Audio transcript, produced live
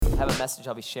have a message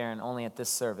I'll be sharing only at this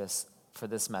service for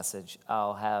this message.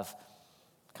 I'll have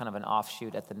kind of an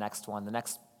offshoot at the next one. The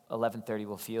next 11:30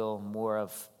 will feel more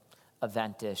of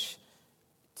eventish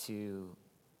to,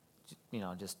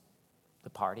 just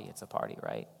the party. It's a party,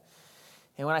 right?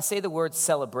 And when I say the word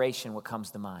celebration, what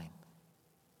comes to mind?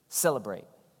 Celebrate.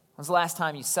 When's the last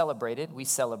time you celebrated? We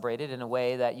celebrated in a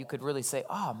way that you could really say,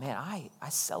 oh man, I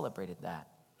celebrated that.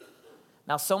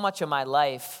 Now, so much of my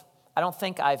life, I don't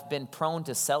think I've been prone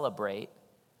to celebrate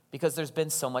because there's been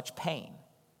so much pain.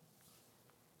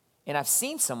 And I've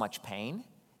seen so much pain.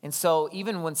 And so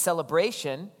even when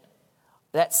celebration,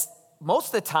 that's most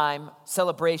of the time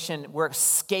celebration, we're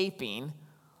escaping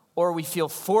or we feel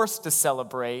forced to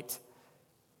celebrate,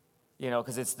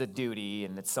 because it's the duty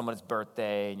and it's someone's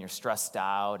birthday and you're stressed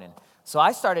out. And so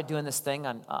I started doing this thing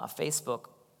on Facebook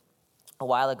a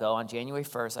while ago. On January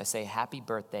 1st, I say happy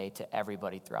birthday to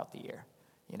everybody throughout the year.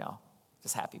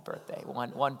 Just happy birthday,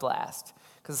 one blast.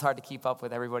 Because it's hard to keep up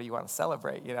with everybody you want to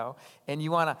celebrate, And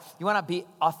you want to be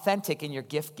authentic in your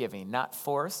gift giving, not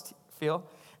forced, feel?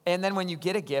 And then when you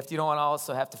get a gift, you don't want to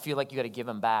also have to feel like you got to give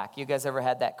them back. You guys ever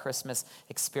had that Christmas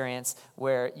experience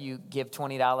where you give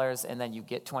 $20 and then you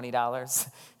get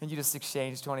 $20 and you just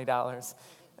exchange $20?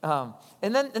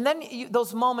 And then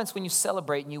those moments when you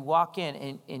celebrate and you walk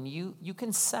in and you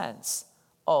can sense,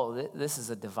 this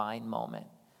is a divine moment.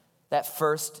 That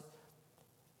first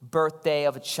birthday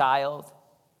of a child,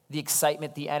 the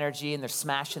excitement, the energy, and they're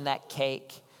smashing that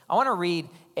cake. I want to read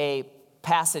a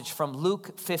passage from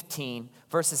Luke 15,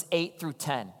 verses 8 through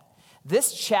 10.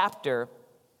 This chapter,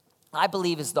 I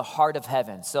believe, is the heart of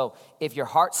heaven. So if your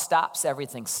heart stops,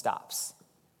 everything stops.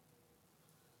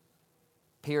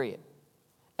 Period.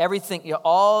 Everything,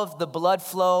 all of the blood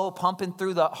flow pumping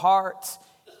through the heart,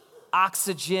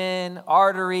 oxygen,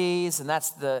 arteries, and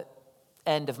that's the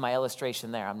end of my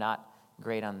illustration there. I'm not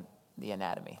great on the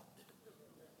anatomy.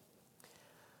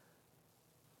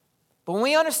 But when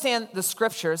we understand the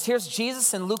scriptures, here's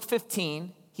Jesus in Luke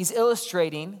 15. He's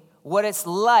illustrating what it's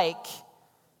like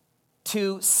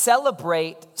to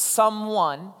celebrate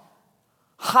someone,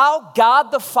 how God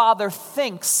the Father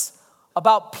thinks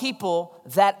about people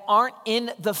that aren't in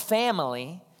the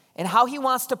family, and how he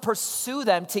wants to pursue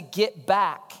them to get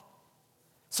back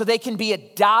so they can be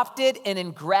adopted and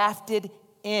engrafted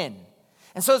in.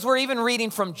 And so as we're even reading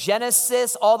from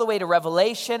Genesis all the way to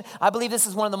Revelation, I believe this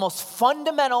is one of the most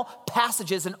fundamental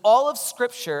passages in all of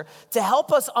Scripture to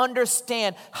help us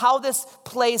understand how this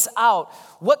plays out.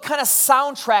 What kind of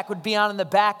soundtrack would be on in the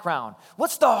background?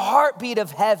 What's the heartbeat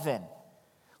of heaven?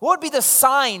 What would be the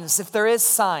signs if there is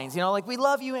signs? Like, we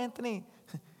love you, Anthony.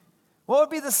 What would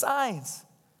be the signs?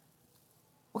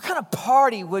 What kind of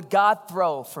party would God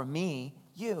throw for me,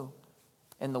 you,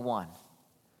 and the one?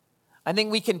 I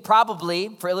think we can probably,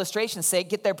 for illustration's sake,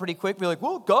 get there pretty quick. Be like,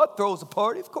 well, God throws a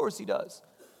party. Of course he does.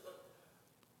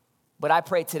 But I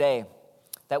pray today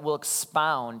that we'll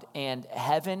expound and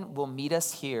heaven will meet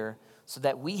us here so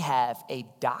that we have a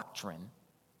doctrine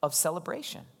of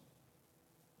celebration.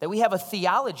 That we have a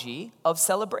theology of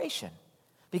celebration.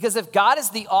 Because if God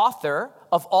is the author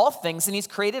of all things and he's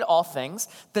created all things,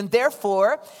 then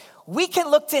therefore we can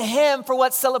look to him for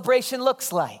what celebration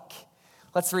looks like.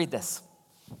 Let's read this.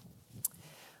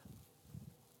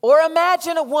 Or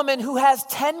imagine a woman who has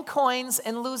 10 coins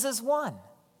and loses one.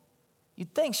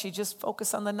 You'd think she'd just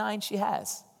focus on the 9 she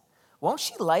has. Won't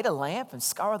she light a lamp and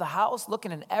scour the house,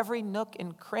 looking in every nook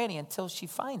and cranny until she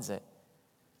finds it?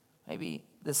 Maybe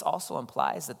this also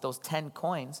implies that those 10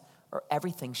 coins are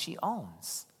everything she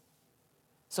owns.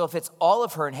 So if it's all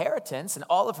of her inheritance and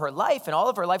all of her life and all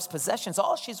of her life's possessions,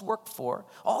 all she's worked for,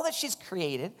 all that she's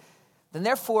created, then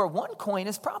therefore 1 coin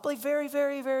is probably very,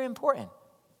 very, very important.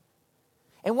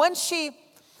 And when she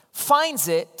finds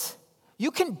it, you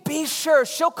can be sure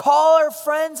she'll call her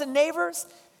friends and neighbors.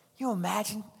 You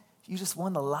imagine you just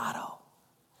won the lotto.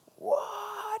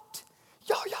 What?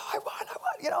 Yo, I won.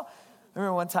 I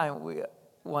remember one time we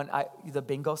won the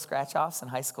bingo scratch-offs in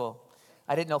high school.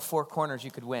 I didn't know 4 corners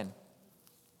you could win.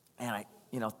 And I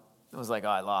was like,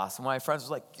 I lost. And one of my friends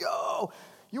was like, yo,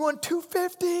 you won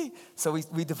 $250. So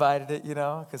we divided it,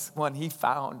 because one he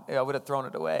found, I would have thrown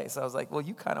it away. So I was like, well,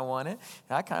 you kind of won it,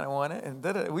 and I kind of won it,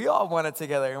 and we all won it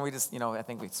together. And we just, I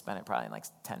think we spent it probably in like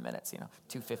 10 minutes,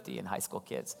 $250 in high school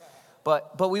kids.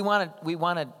 But we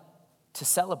wanted to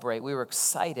celebrate. We were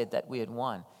excited that we had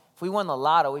won. If we won the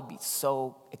lotto, we'd be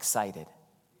so excited.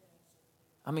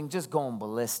 I mean, just going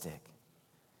ballistic.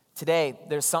 Today,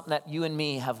 there's something that you and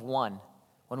me have won.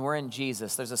 When we're in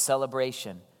Jesus, there's a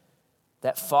celebration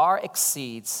that far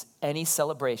exceeds any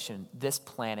celebration this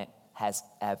planet has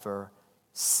ever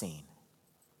seen.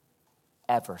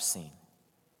 Ever seen.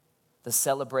 the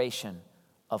celebration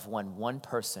of when one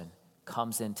person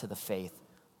comes into the faith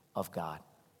of God.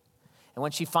 And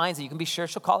when she finds it, you can be sure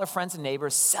she'll call her friends and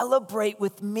neighbors, celebrate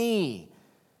with me.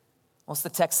 What's the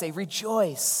text say?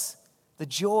 Rejoice, the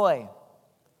joy.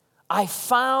 I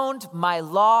found my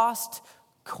lost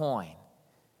coin.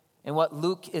 And what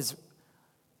Luke is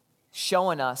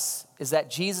showing us is that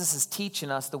Jesus is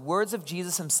teaching us the words of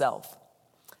Jesus himself,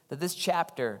 that this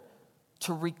chapter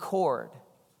to record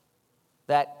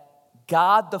that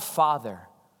God the Father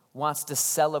wants to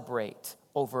celebrate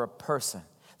over a person.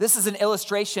 This is an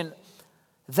illustration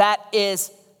that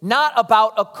is not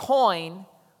about a coin,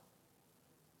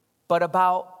 but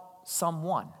about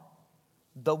someone,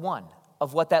 the one,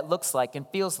 of what that looks like and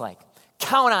feels like.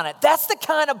 Count on it. That's the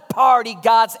kind of party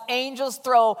God's angels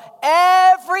throw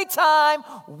every time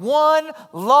one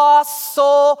lost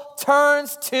soul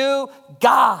turns to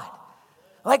God.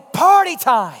 Like party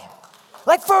time.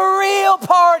 Like for real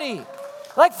party.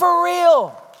 Like for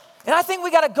real. And I think we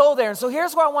got to go there. And so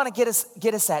here's where I want to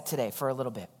get us at today for a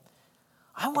little bit.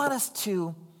 I want us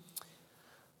to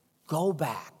go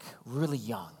back really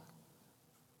young.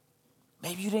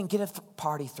 Maybe you didn't get a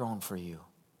party thrown for you.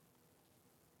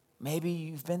 Maybe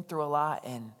you've been through a lot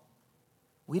and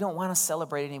we don't want to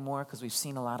celebrate anymore because we've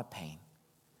seen a lot of pain.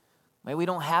 Maybe we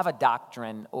don't have a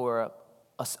doctrine or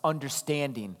a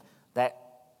understanding that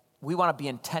we want to be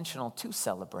intentional to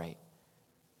celebrate.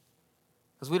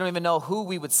 Because we don't even know who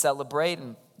we would celebrate,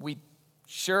 and we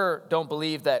sure don't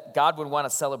believe that God would want to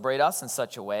celebrate us in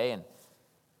such a way.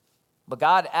 But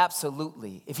God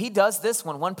absolutely, if he does this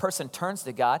when one person turns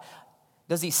to God,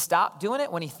 does he stop doing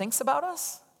it when he thinks about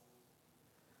us?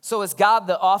 So is God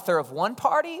the author of one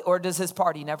party, or does his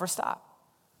party never stop?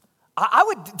 I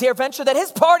would dare venture that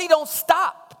his party don't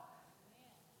stop.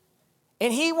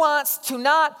 And he wants to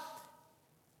not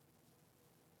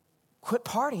quit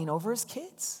partying over his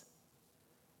kids.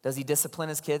 Does he discipline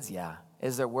his kids? Yeah.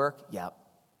 Is there work? Yep.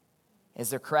 Is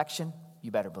there correction?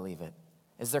 You better believe it.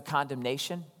 Is there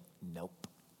condemnation? Nope.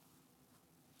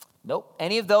 Nope.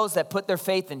 Any of those that put their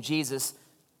faith in Jesus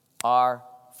are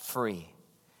free.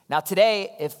 Now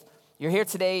today, if you're here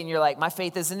today and you're like, my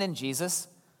faith isn't in Jesus,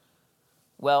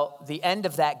 well, the end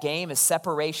of that game is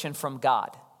separation from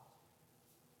God.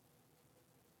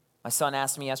 My son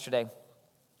asked me yesterday,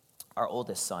 our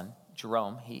oldest son,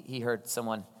 Jerome, he heard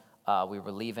someone, we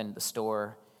were leaving the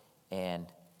store, and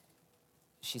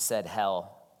she said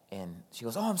hell, and she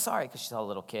goes, oh, I'm sorry, because she saw a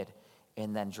little kid.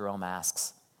 And then Jerome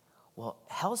asks, well,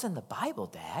 hell's in the Bible,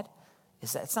 Dad.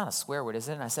 It's not a swear word, is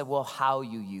it? And I said, well, how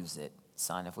you use it,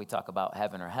 son. If we talk about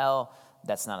heaven or hell,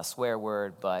 that's not a swear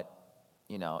word, but,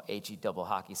 H-E double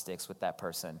hockey sticks with that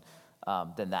person,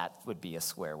 then that would be a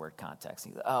swear word context.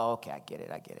 He goes, oh, okay, I get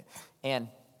it. And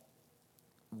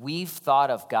we've thought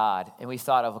of God, and we've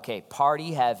thought of, okay,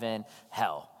 party, heaven,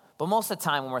 hell. But most of the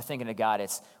time when we're thinking of God,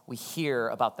 we hear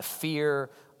about the fear.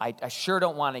 I sure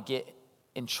don't want to get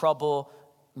in trouble.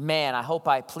 Man, I hope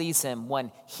I please him.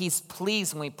 When he's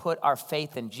pleased when we put our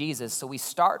faith in Jesus. So we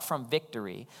start from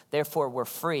victory, therefore we're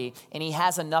free. And he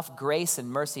has enough grace and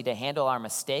mercy to handle our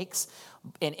mistakes.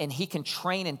 And he can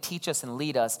train and teach us and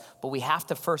lead us. But we have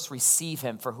to first receive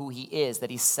him for who he is, that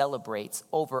he celebrates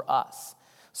over us.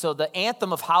 So the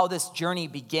anthem of how this journey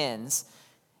begins,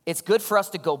 it's good for us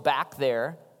to go back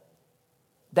there,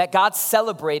 that God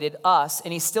celebrated us,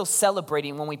 and he's still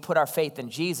celebrating when we put our faith in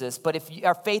Jesus. But if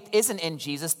our faith isn't in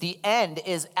Jesus, the end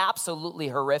is absolutely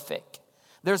horrific.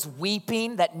 There's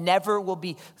weeping that never will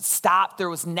be stopped. There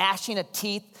was gnashing of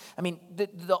teeth. I mean,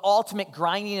 the ultimate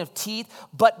grinding of teeth.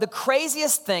 But the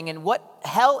craziest thing, and what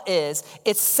hell is,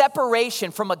 it's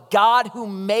separation from a God who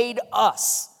made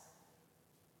us.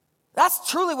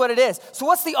 That's truly what it is. So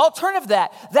what's the alternative to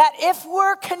that? That if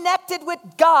we're connected with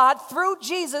God through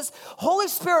Jesus, Holy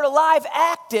Spirit alive,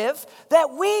 active,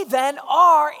 that we then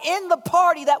are in the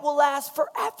party that will last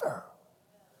forever.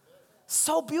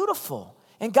 So beautiful.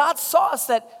 And God saw us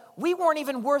that we weren't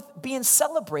even worth being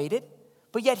celebrated,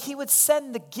 but yet he would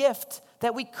send the gift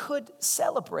that we could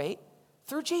celebrate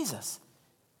through Jesus.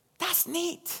 That's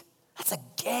neat. That's a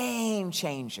game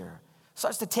changer.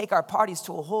 Starts to take our parties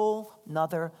to a whole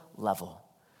nother level.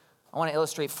 I want to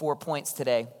illustrate 4 points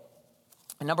today.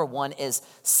 And number one is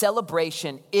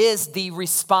celebration is the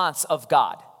response of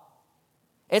God.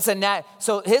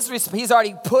 So he's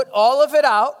already put all of it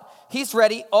out. He's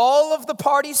ready. All of the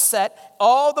parties set.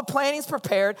 All the planning's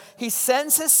prepared. He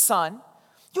sends his son.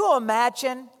 You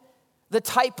imagine the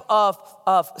type of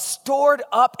stored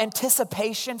up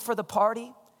anticipation for the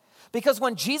party? Because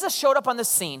when Jesus showed up on the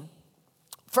scene,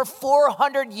 for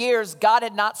 400 years, God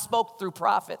had not spoke through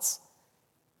prophets.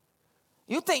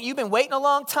 You think you've been waiting a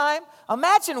long time?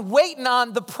 Imagine waiting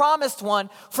on the promised one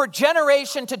for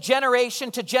generation to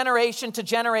generation to generation to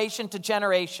generation to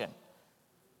generation.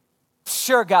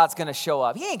 Sure, God's going to show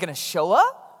up. He ain't going to show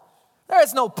up. There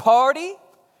is no party.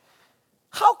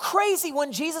 How crazy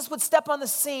when Jesus would step on the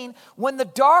scene when the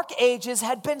dark ages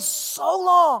had been so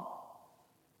long.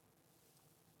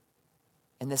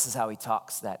 And this is how he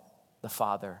talks, that the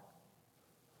Father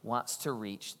wants to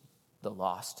reach the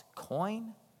lost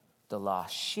coin, the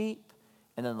lost sheep,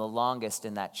 and then the longest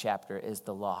in that chapter is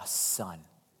the lost son.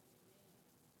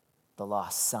 The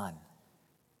lost son.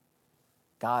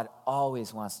 God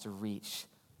always wants to reach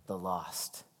the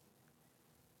lost.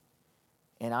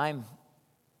 And I'm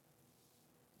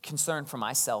concerned for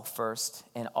myself first,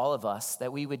 and all of us,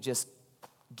 that we would just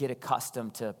get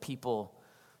accustomed to people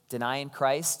denying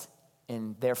Christ,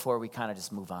 and therefore we kind of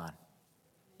just move on.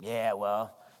 Yeah,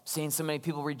 well, seeing so many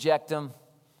people reject him,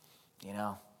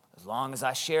 as long as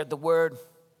I shared the word,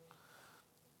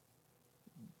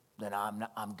 then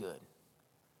I'm good.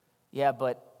 Yeah,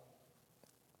 but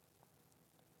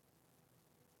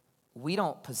we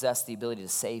don't possess the ability to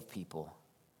save people.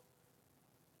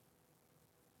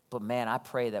 But man, I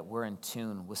pray that we're in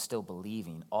tune with still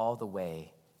believing all the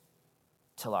way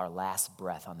till our last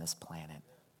breath on this planet.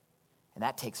 And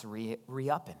that takes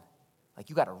re-upping. Like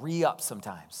you got to re-up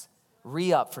sometimes.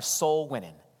 Re-up for soul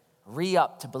winning.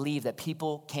 Re-up to believe that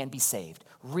people can be saved.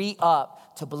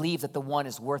 Re-up to believe that the one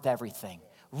is worth everything.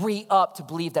 Re-up to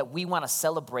believe that we want to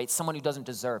celebrate someone who doesn't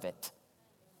deserve it.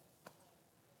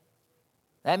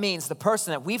 That means the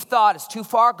person that we've thought is too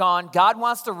far gone, God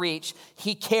wants to reach.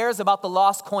 He cares about the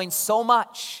lost coin so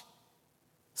much.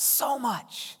 So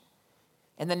much.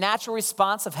 And the natural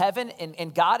response of heaven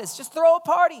and God is just throw a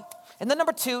party. And then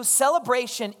number 2,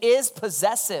 celebration is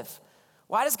possessive.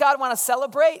 Why does God want to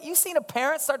celebrate? You seen a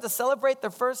parent start to celebrate their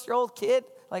first-year-old kid,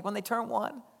 like when they turn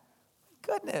 1?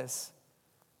 Goodness,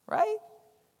 right?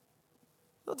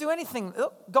 They'll do anything.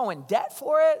 They'll go in debt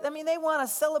for it. I mean, they want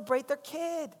to celebrate their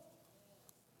kid.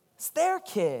 It's their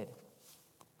kid.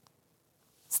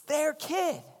 It's their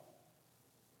kid.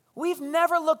 We've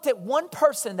never looked at one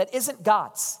person that isn't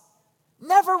God's.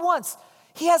 Never once.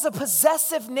 He has a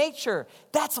possessive nature.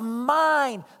 That's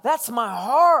mine. That's my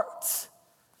heart.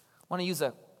 I want to use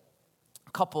a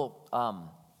couple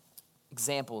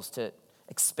examples to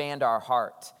expand our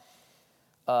heart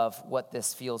of what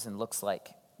this feels and looks like.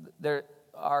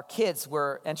 Our kids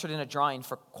were entered in a drawing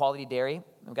for Quality Dairy.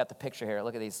 We've got the picture here.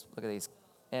 Look at these.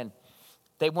 And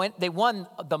they won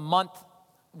the month,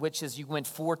 which is you win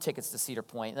 4 tickets to Cedar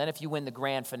Point. And then if you win the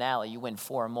grand finale, you win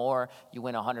 4 more. You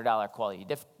win a $100 Quality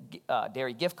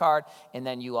Dairy gift card. And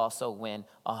then you also win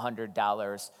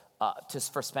 $100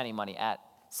 just for spending money at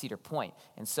Cedar Point.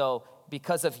 And so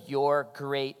because of your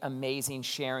great, amazing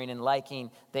sharing and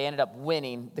liking, they ended up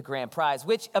winning the grand prize,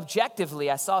 which objectively,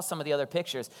 I saw some of the other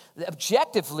pictures.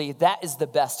 Objectively, that is the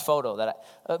best photo that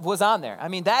was on there. I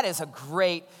mean, that's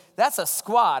a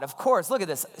squad, of course. Look at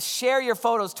this. Share your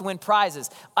photos to win prizes.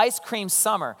 Ice cream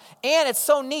summer. And it's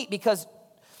so neat because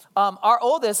our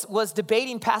oldest was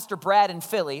debating Pastor Brad in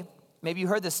Philly. Maybe you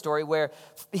heard this story where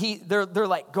they're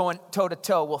like going toe to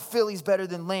toe. Well, Philly's better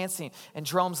than Lansing. And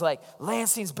Jerome's like,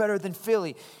 Lansing's better than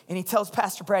Philly. And he tells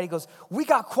Pastor Brad, he goes, we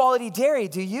got Quality Dairy,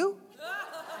 do you?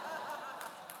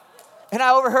 And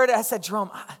I overheard it. I said,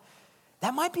 Jerome,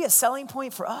 that might be a selling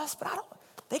point for us, but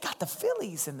they got the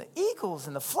Phillies and the Eagles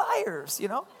and the Flyers, You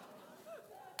know?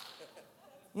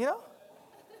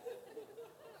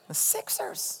 The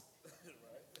Sixers.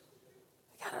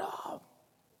 They got it all.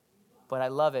 But I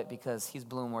love it because he's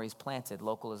bloom where he's planted.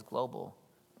 Local is global.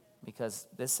 Because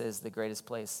this is the greatest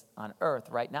place on earth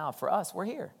right now for us. We're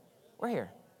here.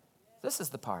 This is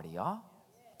the party, y'all.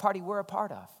 Party we're a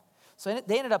part of. So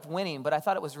they ended up winning, but I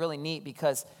thought it was really neat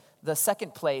because the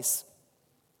second place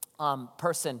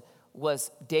person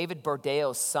was David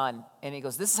Bordeaux's son. And he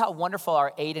goes, this is how wonderful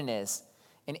our Aiden is.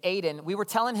 And Aiden, we were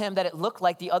telling him that it looked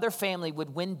like the other family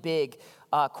would win big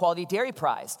Quality Dairy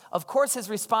prize. Of course, his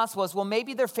response was, well,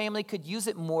 maybe their family could use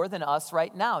it more than us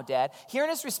right now, Dad. Hearing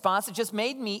his response, it just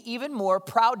made me even more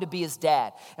proud to be his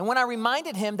dad. And when I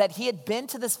reminded him that he had been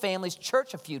to this family's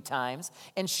church a few times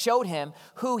and showed him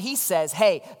who he says,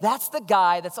 hey, that's the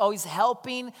guy that's always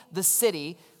helping the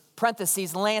city,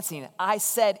 parentheses, Lansing. I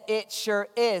said, it sure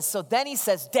is. So then he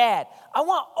says, Dad, I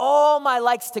want all my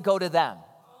likes to go to them.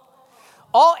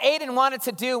 All Aiden wanted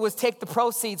to do was take the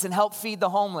proceeds and help feed the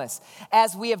homeless,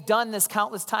 as we have done this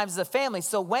countless times as a family.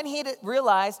 So when he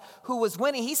realized who was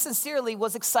winning, he sincerely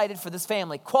was excited for this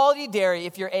family. Quality Dairy,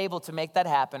 if you're able to make that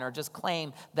happen, or just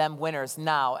claim them winners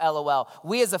now, LOL.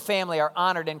 We as a family are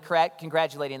honored and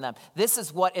congratulating them. This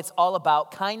is what it's all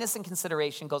about. Kindness and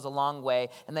consideration goes a long way.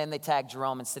 And then they tag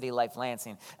Jerome and City Life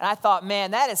Lansing. And I thought,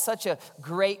 man, that is such a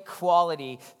great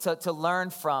quality to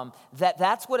learn from.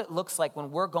 That's what it looks like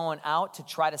when we're going out to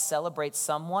try to celebrate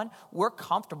someone. We're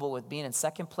comfortable with being in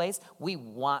second place. We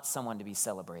want someone to be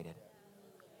celebrated.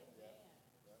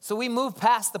 So we move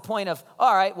past the point of,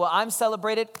 all right, well, I'm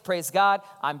celebrated, praise God.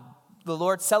 The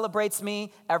Lord celebrates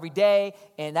me every day,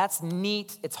 and that's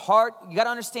neat. It's hard. You got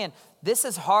to understand, this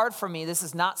is hard for me. This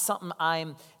is not something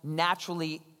I'm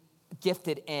naturally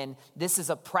gifted in. This is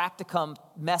a practicum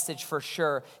message for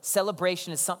sure.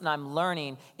 Celebration is something I'm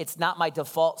learning. It's not my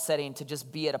default setting to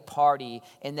just be at a party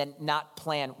and then not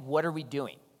plan, what are we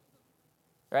doing?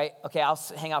 Right? Okay, I'll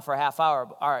hang out for a half hour.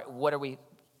 All right, what are we,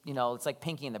 it's like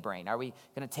Pinky in the Brain. Are we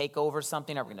going to take over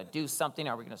something? Are we going to do something?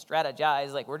 Are we going to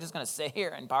strategize? Like, we're just going to sit here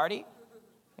and party?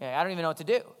 Yeah, I don't even know what to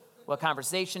do. What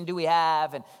conversation do we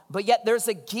have? But yet there's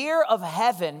a gear of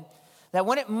heaven that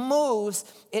when it moves,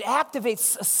 it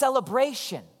activates a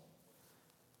celebration.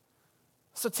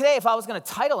 So today, if I was going to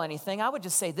title anything, I would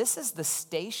just say this is the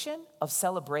station of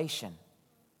celebration.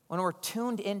 When we're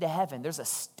tuned into heaven, there's a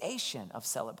station of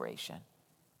celebration.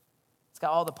 It's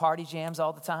got all the party jams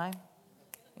all the time.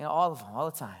 All of them, all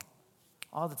the time.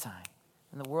 All the time.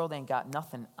 And the world ain't got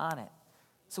nothing on it.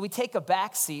 So we take a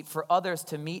back seat for others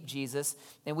to meet Jesus,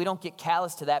 and we don't get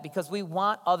callous to that because we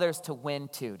want others to win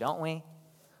too, don't we?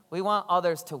 We want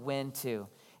others to win too.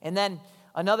 And then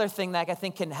another thing that I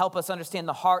think can help us understand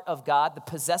the heart of God, the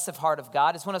possessive heart of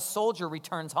God, is when a soldier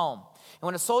returns home. And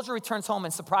when a soldier returns home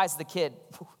and surprises the kid,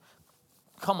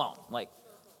 come on,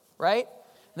 right?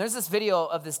 And there's this video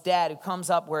of this dad who comes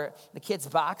up where the kid's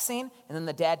boxing, and then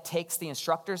the dad takes the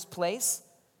instructor's place.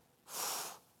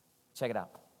 Check it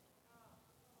out.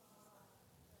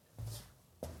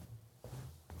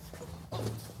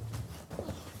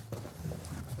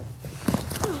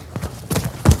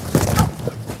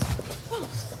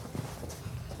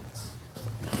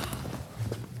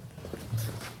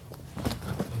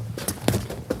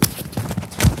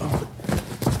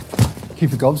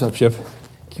 Keep your gloves up, Shiv.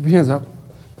 Keep your hands up.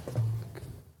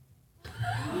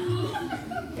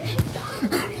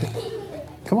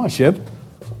 Come on, Shiv.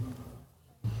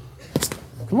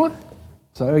 Come on. Is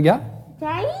that what we got?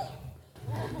 Daddy?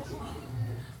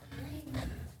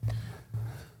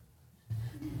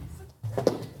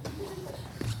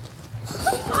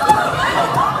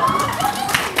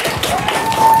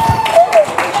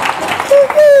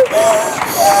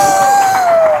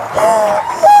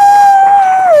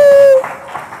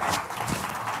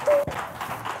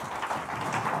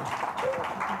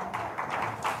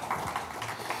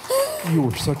 You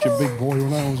were such a big boy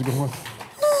when I was going.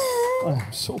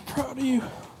 I'm so proud of you.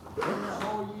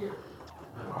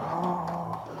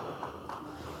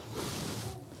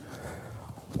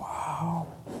 Wow.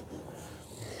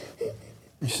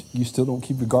 You still don't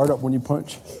keep your guard up when you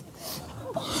punch?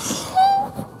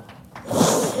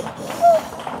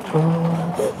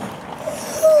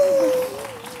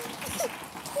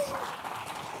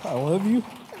 I love you.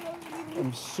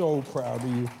 I'm so proud of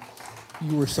you.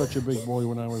 You were such a big boy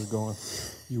when I was going.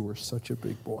 You were such a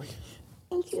big boy.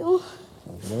 Thank you.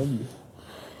 I love you.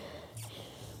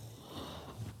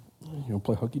 You gonna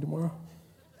play hooky tomorrow?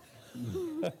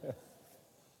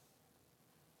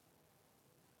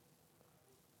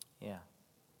 Yeah.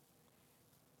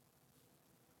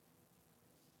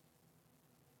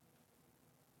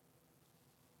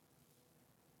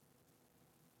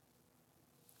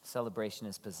 Celebration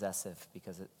is possessive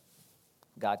because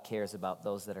God cares about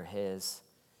those that are His.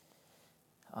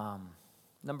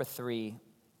 Number 3,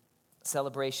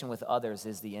 celebration with others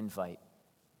is the invite.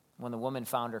 When the woman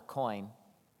found her coin,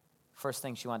 first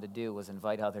thing she wanted to do was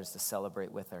invite others to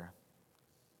celebrate with her.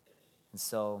 And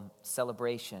so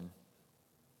celebration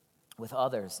with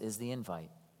others is the invite.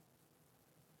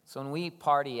 So when we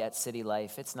party at City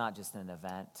Life, it's not just an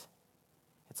event.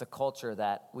 It's a culture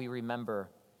that we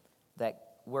remember that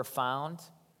we're found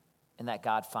and that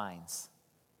God finds.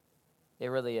 It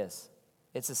really is.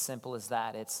 It's as simple as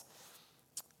that. It's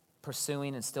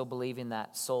pursuing and still believing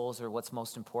that souls are what's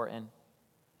most important.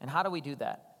 And how do we do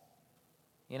that?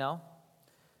 You know?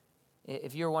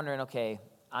 If you're wondering, okay,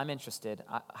 I'm interested,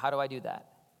 how do I do that?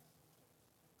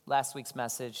 Last week's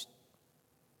message,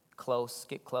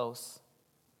 get close.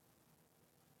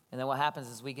 And then what happens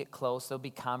is we get close, there'll be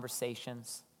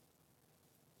conversations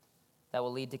that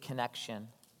will lead to connection.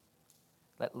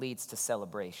 that leads to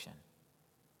celebration.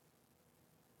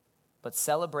 But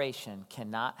celebration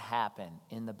cannot happen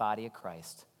in the body of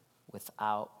Christ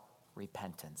without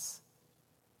repentance.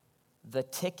 The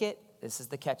ticket, this is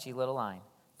the catchy little line,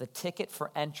 the ticket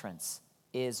for entrance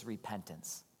is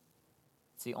repentance.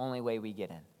 It's the only way we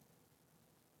get in.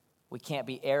 We can't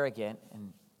be arrogant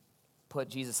and put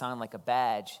Jesus on like a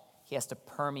badge. He has to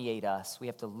permeate us. We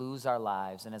have to lose our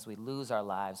lives. And as we lose our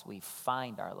lives, we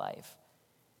find our life.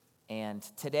 And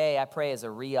today, I pray as a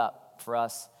re-up for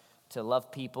us to love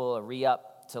people, a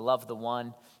re-up to love the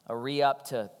one, a re-up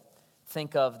to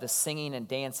think of the singing and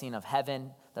dancing of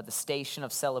heaven, that the station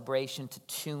of celebration, to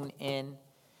tune in.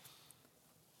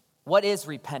 What is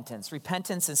repentance?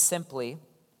 Repentance is simply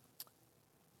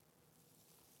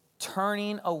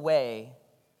turning away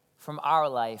from our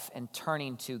life and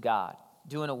turning to God,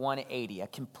 doing a 180, a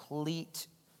complete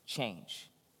change.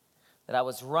 That I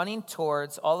was running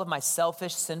towards all of my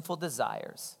selfish, sinful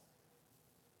desires.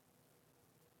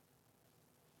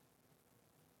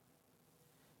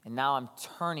 And now I'm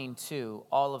turning to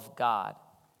all of God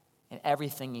and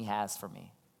everything he has for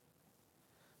me.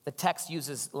 The text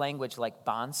uses language like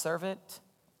bondservant,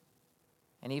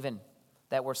 and even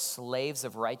that we're slaves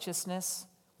of righteousness.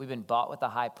 We've been bought with a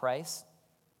high price.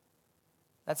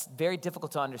 That's very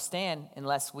difficult to understand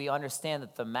unless we understand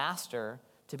that the master,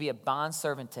 to be a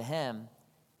bondservant to him,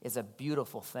 is a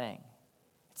beautiful thing.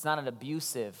 It's not an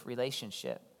abusive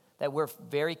relationship. That we're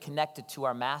very connected to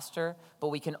our master, but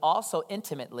we can also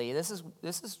intimately,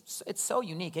 it's so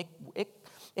unique.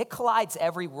 It collides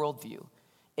every worldview.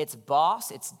 It's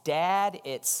boss, it's dad,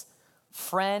 it's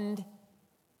friend,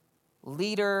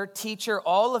 leader, teacher,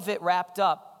 all of it wrapped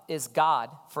up is God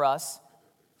for us.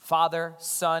 Father,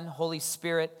 Son, Holy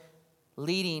Spirit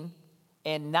leading.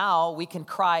 And now we can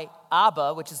cry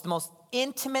Abba, which is the most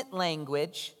intimate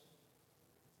language.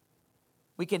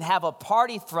 We can have a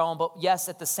party thrown, but yes,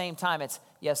 at the same time, it's,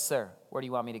 yes, sir, where do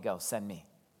you want me to go? Send me.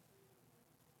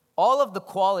 All of the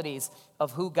qualities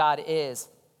of who God is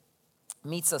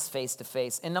meets us face to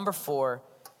face. And number 4,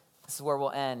 this is where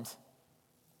we'll end.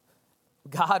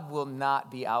 God will not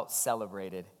be out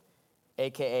celebrated,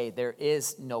 AKA there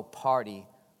is no party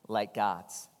like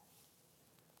God's.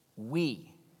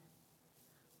 We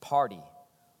party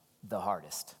the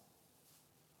hardest.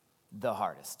 The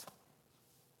hardest.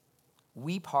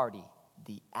 We party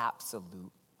the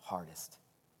absolute hardest.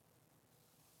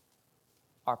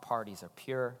 Our parties are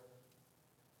pure.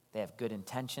 They have good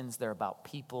intentions. They're about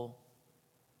people.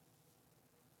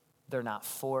 They're not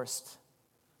forced.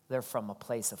 They're from a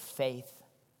place of faith.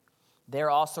 They're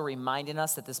also reminding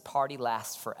us that this party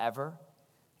lasts forever.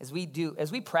 As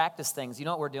we practice things, you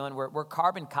know what we're doing? We're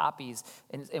carbon copies,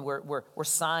 and we're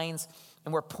signs,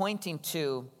 and we're pointing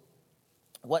to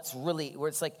what's really, where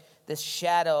it's like this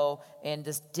shadow and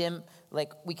this dim,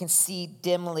 like we can see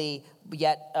dimly,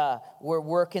 yet we're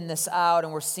working this out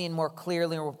and we're seeing more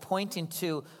clearly, and we're pointing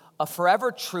to a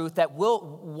forever truth that will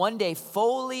one day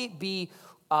fully be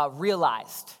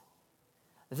realized,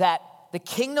 that the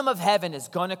kingdom of heaven is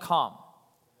going to come.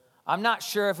 I'm not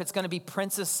sure if it's going to be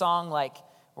Prince's song, like,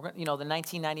 the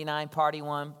 1999 party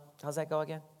one. How's that go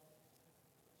again?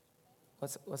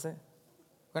 What's it?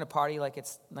 We're going to party like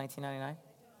it's 1999?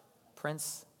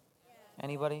 Prince?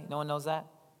 Anybody? No one knows that?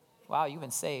 Wow, you've been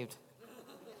saved.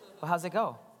 Well, how's it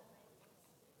go?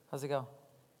 How's it go?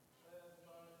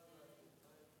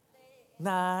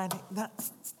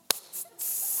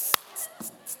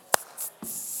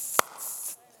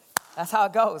 That's how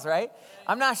it goes, right?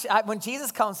 I'm not sure. When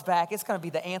Jesus comes back, it's going to be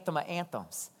the anthem of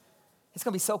anthems. It's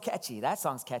going to be so catchy. That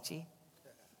song's catchy.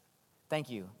 Thank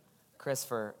you, Chris,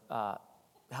 for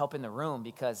helping the room,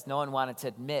 because no one wanted to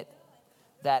admit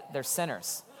that they're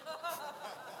sinners.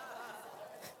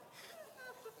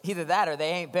 Either that or they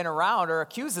ain't been around or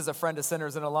accused as a friend of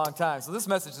sinners in a long time. So this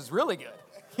message is really good.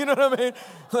 You know what I mean?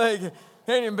 Like,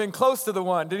 they ain't even been close to the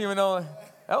one. Didn't even know.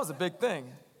 That was a big thing.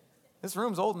 This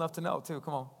room's old enough to know, too.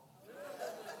 Come on.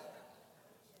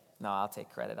 No, I'll take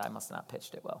credit. I must not have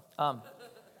pitched it well.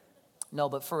 No,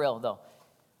 but for real, though,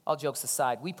 all jokes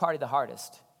aside, we party the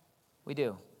hardest. We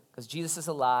do. Because Jesus is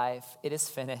alive. It is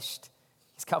finished.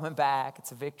 He's coming back.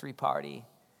 It's a victory party.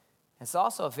 It's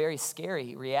also a very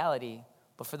scary reality.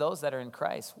 But for those that are in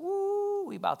Christ, woo,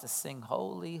 we about to sing,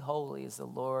 holy, holy is the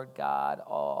Lord God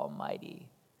Almighty,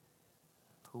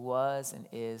 who was and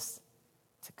is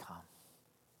to come.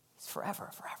 He's forever,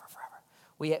 forever,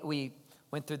 forever. We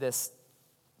went through this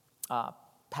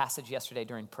passage yesterday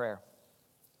during prayer.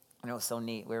 And it was so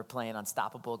neat. We were playing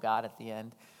Unstoppable God at the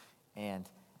end. And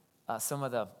some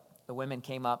of the women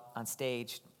came up on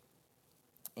stage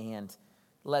and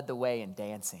led the way in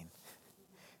dancing.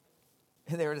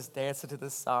 And they were just dancing to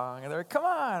this song. And they were, come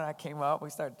on. I came up. We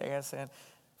started dancing.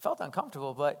 Felt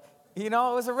uncomfortable, but, it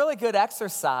was a really good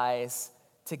exercise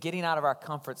to getting out of our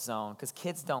comfort zone because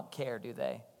kids don't care, do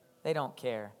they? They don't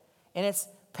care. And it's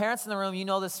parents in the room, you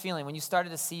know this feeling. When you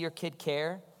started to see your kid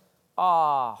care,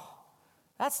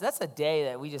 that's a day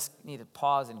that we just need to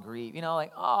pause and grieve. You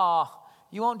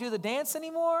won't do the dance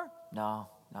anymore? No,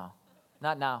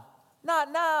 not now.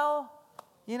 Not now,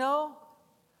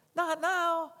 not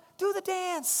now. Do the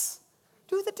dance.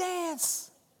 Do the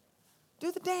dance.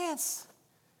 Do the dance.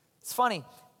 It's funny.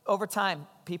 Over time,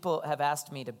 people have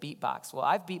asked me to beatbox. Well,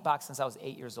 I've beatboxed since I was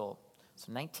 8 years old.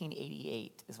 So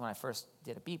 1988 is when I first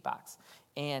did a beatbox.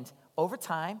 And over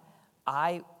time,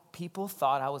 people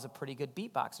thought I was a pretty good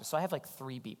beatboxer. So I have like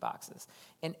 3 beatboxes.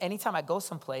 And anytime I go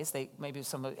someplace, hey,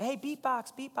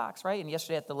 beatbox, right? And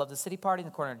yesterday at the Love the City party in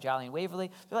the corner of Jolly and Waverly,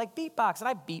 they're like, beatbox. And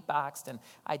I beatboxed, and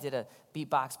I did a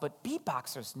beatbox. But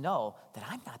beatboxers know that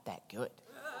I'm not that good.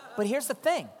 But here's the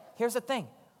thing.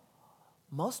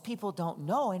 Most people don't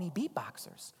know any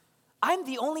beatboxers. I'm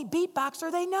the only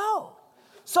beatboxer they know.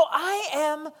 So I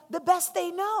am the best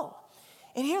they know.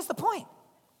 And here's the point.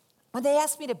 When they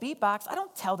ask me to beatbox, I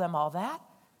don't tell them all that.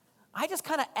 I just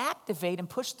kind of activate and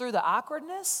push through the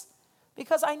awkwardness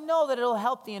because I know that it'll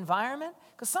help the environment.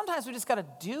 Because sometimes we just got to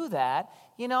do that,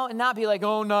 and not be like,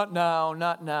 oh, not now,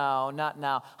 not now, not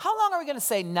now. How long are we going to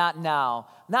say not now?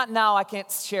 Not now I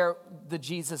can't share the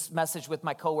Jesus message with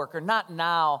my coworker. Not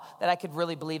now that I could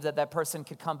really believe that person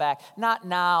could come back. Not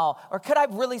now. Or could I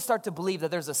really start to believe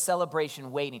that there's a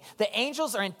celebration waiting? The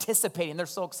angels are anticipating. They're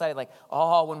so excited, like,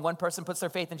 when one person puts their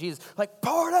faith in Jesus, like,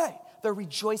 party. They're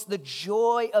rejoicing. The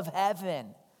joy of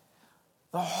heaven.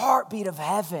 The heartbeat of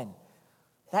heaven.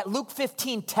 That Luke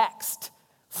 15 text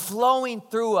flowing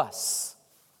through us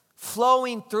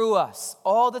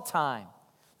all the time.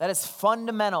 That is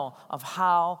fundamental of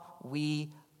how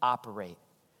we operate.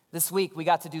 This week, we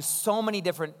got to do so many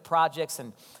different projects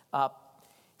and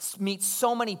meet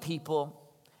so many people.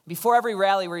 Before every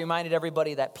rally, we reminded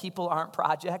everybody that people aren't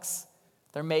projects.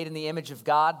 They're made in the image of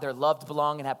God. They're loved,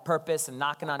 belong, and have purpose and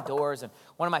knocking on doors. And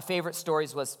one of my favorite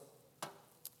stories was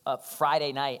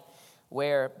Friday night,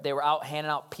 where they were out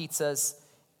handing out pizzas,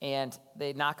 and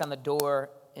they knock on the door,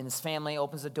 and his family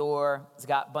opens the door. He's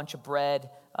got a bunch of bread.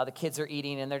 The kids are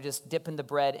eating, and they're just dipping the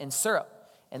bread in syrup,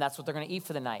 and that's what they're going to eat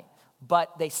for the night.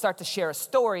 But they start to share a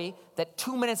story that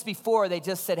 2 minutes before, they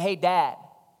just said, hey, Dad,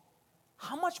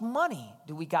 how much money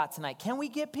do we got tonight? Can we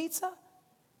get pizza?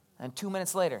 And 2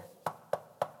 minutes later,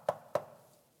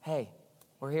 hey,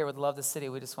 we're here with Love the City.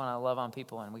 We just want to love on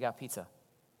people, and we got pizza.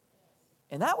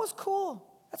 And that was cool.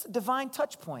 That's a divine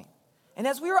touch point. And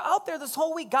as we were out there this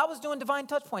whole week, God was doing divine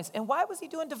touch points. And why was he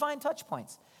doing divine touch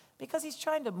points? Because he's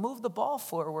trying to move the ball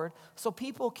forward so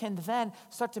people can then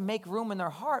start to make room in their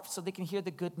heart so they can hear the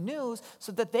good news,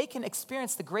 so that they can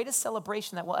experience the greatest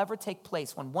celebration that will ever take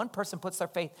place. When one person puts their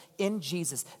faith in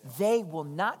Jesus, they will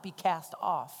not be cast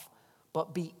off,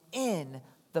 but be in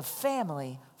the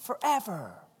family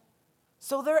forever.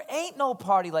 So there ain't no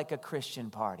party like a Christian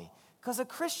party, because a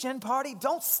Christian party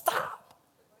don't stop.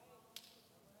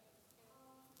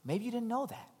 Maybe you didn't know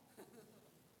that.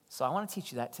 So I want to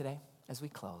teach you that today as we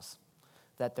close.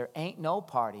 That there ain't no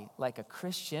party like a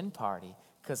Christian party,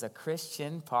 because a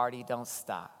Christian party don't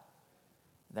stop.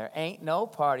 There ain't no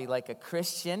party like a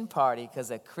Christian party, because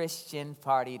a Christian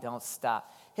party don't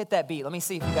stop. Hit that beat. Let me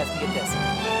see if you guys can get this.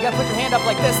 You got to put your hand up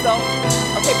like this, though.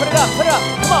 Okay, put it up.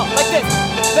 Come on, like this.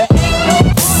 There ain't no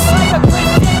party like a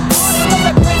Christian party, because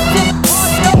a Christian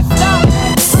party don't stop.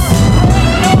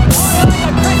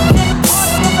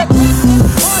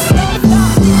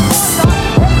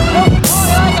 There ain't no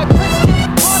party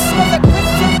like a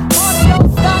Christian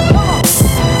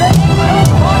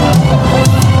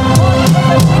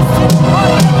party.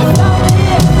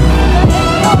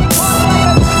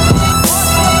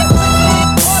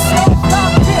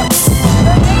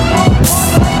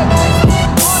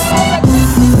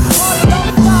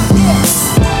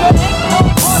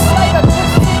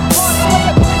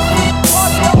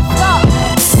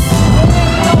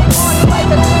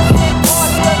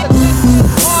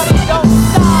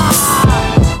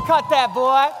 That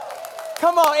boy.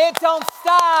 Come on, it don't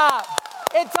stop.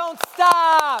 It don't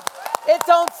stop. It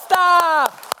don't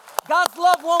stop. God's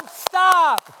love won't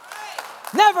stop.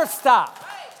 Never stop.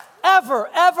 Ever,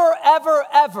 ever, ever,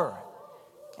 ever.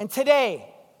 And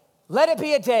today, let it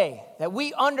be a day that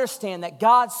we understand that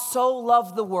God so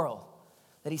loved the world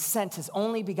that he sent his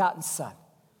only begotten Son,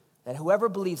 that whoever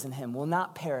believes in him will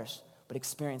not perish, but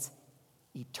experience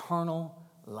eternal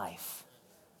life.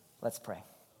 Let's pray.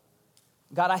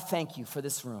 God, I thank you for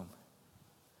this room.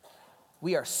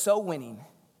 We are so winning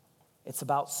It's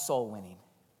about soul winning.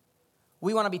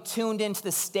 We want to be tuned into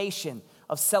the station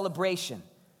of celebration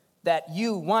that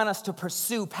you want us to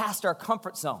pursue past our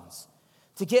comfort zones,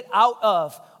 to get out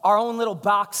of our own little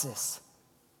boxes.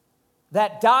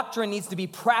 That doctrine needs to be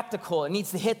practical. It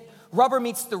needs to hit, rubber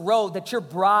meets the road, that your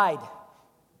bride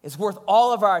is worth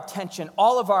all of our attention,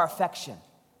 all of our affection.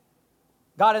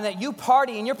 God, and that you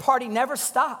party, and your party never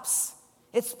stops.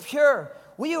 It's pure.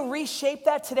 Will you reshape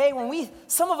that today?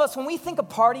 Some of us, when we think of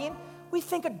partying, we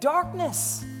think of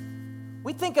darkness.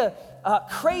 We think of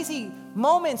crazy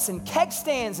moments and keg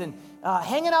stands and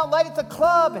hanging out late at the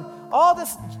club and all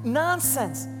this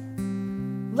nonsense.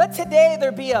 Let today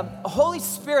there be a Holy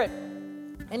Spirit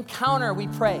encounter, we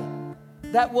pray,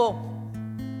 that will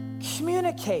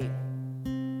communicate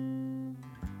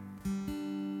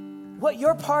what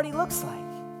your party looks like,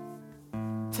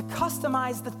 to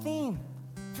customize the theme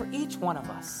for each one of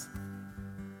us.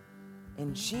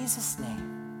 In Jesus'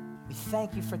 name, we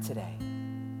thank you for today.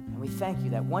 And we thank you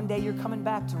that one day you're coming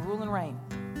back to rule and reign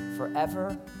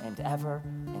forever and ever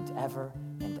and ever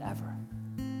and ever.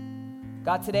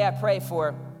 God, today I pray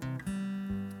for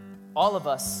all of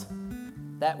us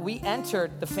that we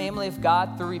entered the family of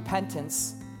God through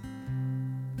repentance,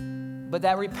 but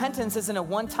that repentance isn't a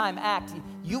one-time act.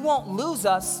 You won't lose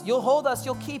us, you'll hold us,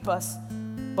 you'll keep us,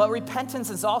 but repentance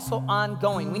is also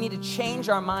ongoing. We need to change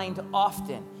our mind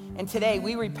often. And today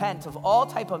we repent of all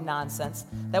type of nonsense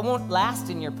that won't last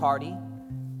in your party.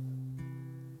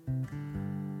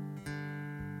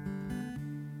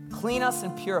 Clean us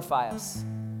and purify us,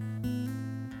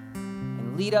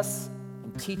 and lead us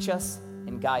and teach us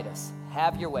and guide us.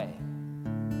 Have your way.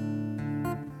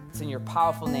 It's in your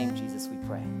powerful name, Jesus, we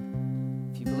pray.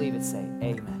 If you believe it, say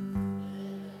amen.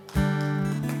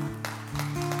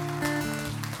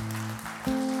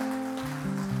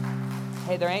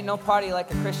 Hey, there ain't no party like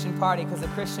a Christian party, because a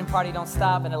Christian party don't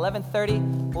stop. At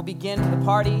 11:30, we'll begin the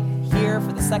party here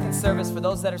for the second service for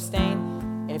those that are staying.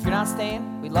 And if you're not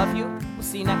staying, we love you. We'll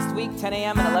see you next week, 10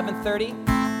 a.m. and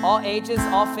 11:30. All ages,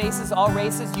 all faces, all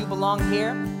races, you belong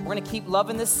here. We're going to keep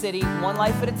loving this city one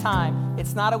life at a time.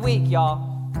 It's not a week, y'all.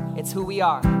 It's who we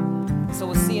are. So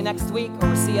we'll see you next week, or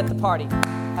we'll see you at the party.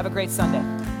 Have a great Sunday.